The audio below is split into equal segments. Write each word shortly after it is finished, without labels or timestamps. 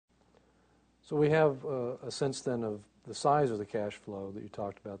So we have a sense then of the size of the cash flow that you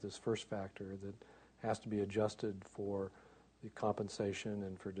talked about, this first factor that has to be adjusted for the compensation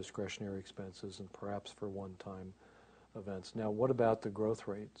and for discretionary expenses and perhaps for one-time events. Now, what about the growth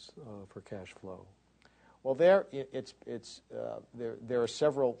rates for cash flow? Well, there are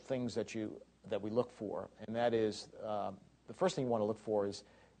several things that we look for, and that is the first thing you want to look for is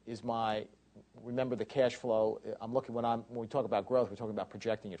remember the cash flow. When we talk about growth, we're talking about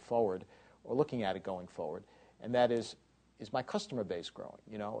projecting it forward or looking at it going forward, and that is my customer base growing?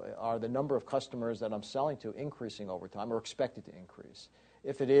 Are the number of customers that I'm selling to increasing over time or expected to increase?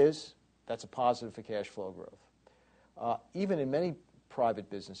 If it is, that's a positive for cash flow growth. Even in many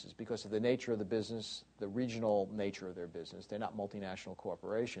private businesses, because of the nature of the business, the regional nature of their business, they're not multinational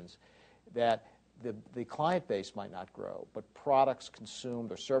corporations, that the client base might not grow, but products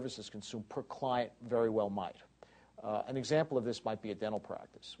consumed or services consumed per client very well might. An example of this might be a dental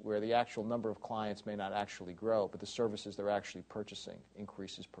practice, where the actual number of clients may not actually grow, but the services they're actually purchasing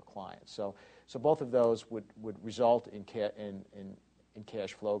increases per client. So both of those would result in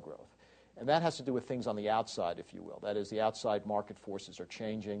cash flow growth. And that has to do with things on the outside, if you will. That is, the outside market forces are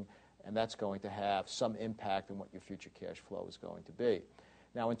changing, and that's going to have some impact on what your future cash flow is going to be.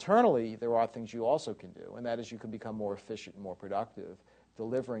 Now, internally, there are things you also can do, and that is you can become more efficient and more productive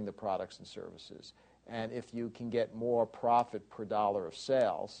delivering the products and services. And if you can get more profit per dollar of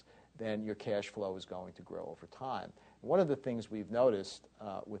sales, then your cash flow is going to grow over time. One of the things we've noticed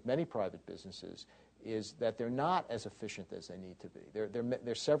with many private businesses is that they're not as efficient as they need to be. There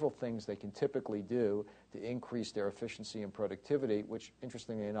are several things they can typically do to increase their efficiency and productivity, which,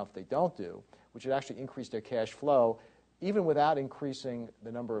 interestingly enough, they don't do, which would actually increase their cash flow, even without increasing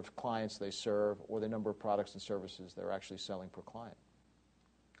the number of clients they serve or the number of products and services they're actually selling per client.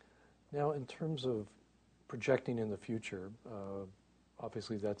 Now, in terms of projecting in the future,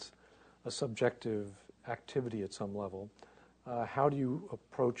 obviously that's a subjective activity at some level. How do you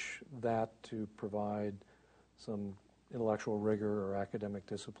approach that to provide some intellectual rigor or academic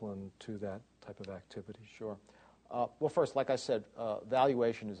discipline to that type of activity? Sure. Well, first, like I said,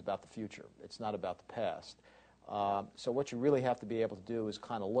 valuation is about the future. It's not about the past. So what you really have to be able to do is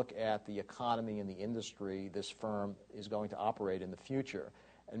kind of look at the economy and the industry this firm is going to operate in the future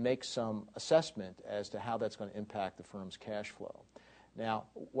and make some assessment as to how that's going to impact the firm's cash flow. Now,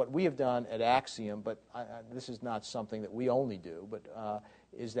 what we have done at Axiom, but this is not something that we only do, but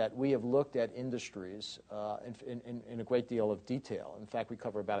is that we have looked at industries in a great deal of detail. In fact, we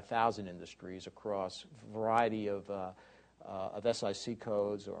cover about 1,000 industries across a variety of SIC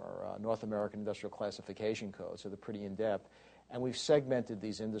codes or North American Industrial Classification codes, so they're pretty in-depth. And we've segmented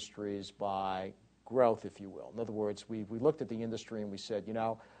these industries by growth, if you will. In other words, we looked at the industry and we said,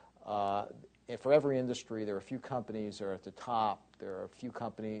 for every industry, there are a few companies that are at the top. There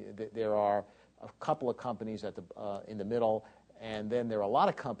are a couple of companies in the middle, and then there are a lot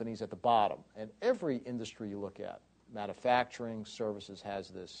of companies at the bottom. And every industry you look at, manufacturing, services, has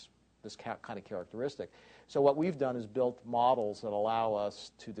this kind of characteristic. So what we've done is built models that allow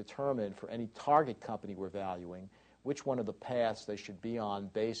us to determine for any target company we're valuing which one of the paths they should be on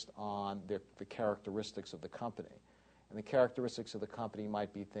based on the characteristics of the company. And the characteristics of the company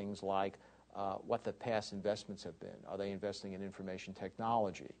might be things like what the past investments have been. Are they investing in information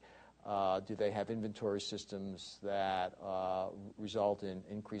technology? Do they have inventory systems that result in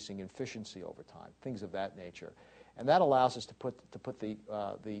increasing efficiency over time? Things of that nature. And that allows us to put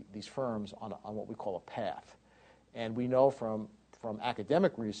these firms on what we call a path. And we know from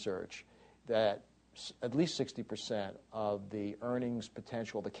academic research that at least 60% of the earnings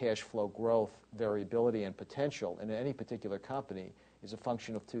potential, the cash flow growth, variability, and potential in any particular company is a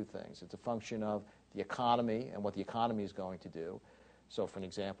function of two things. It's a function of the economy and what the economy is going to do. So, for an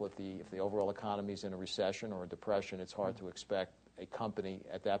example, if the overall economy is in a recession or a depression, it's hard to expect a company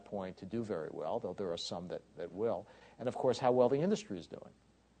at that point to do very well, though there are some that will. And, of course, how well the industry is doing.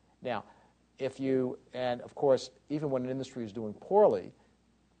 Now, and, of course, even when an industry is doing poorly,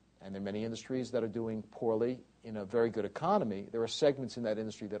 and there are many industries that are doing poorly in a very good economy, there are segments in that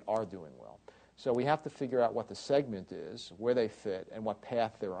industry that are doing well. So we have to figure out what the segment is, where they fit, and what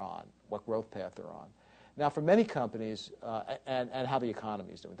path they're on, what growth path they're on. Now, for many companies, and how the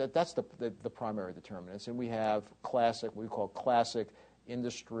economy is doing, that's the primary determinants. And we have what we call classic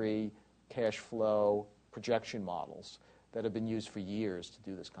industry cash flow projection models that have been used for years to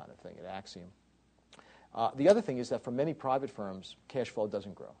do this kind of thing at Axiom. The other thing is that for many private firms, cash flow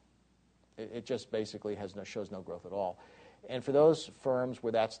doesn't grow. It just basically shows no growth at all. And for those firms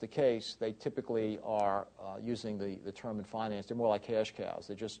where that's the case, they typically are using the term in finance, they're more like cash cows.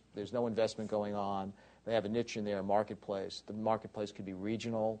 There's no investment going on. They have a niche in their marketplace. The marketplace could be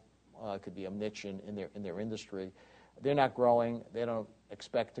regional, it could be a niche in their industry. They're not growing. They don't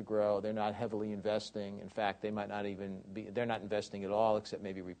expect to grow. They're not heavily investing. In fact, they might not even be, they're not investing at all except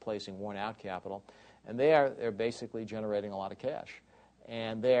maybe replacing worn-out capital. And they're basically generating a lot of cash.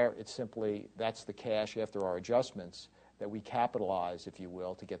 And there, it's simply, that's the cash after our adjustments that we capitalize, if you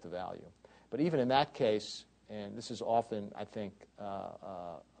will, to get the value. But even in that case, and this is often, I think,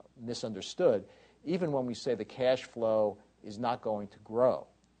 misunderstood, even when we say the cash flow is not going to grow,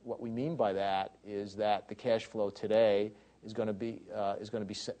 what we mean by that is that the cash flow today is going to be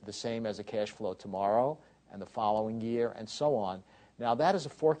the same as the cash flow tomorrow and the following year and so on. Now, that is a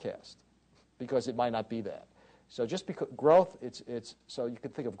forecast because it might not be that. So just because growth, so you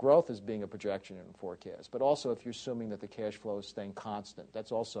can think of growth as being a projection and a forecast, but also if you're assuming that the cash flow is staying constant,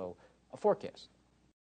 that's also a forecast.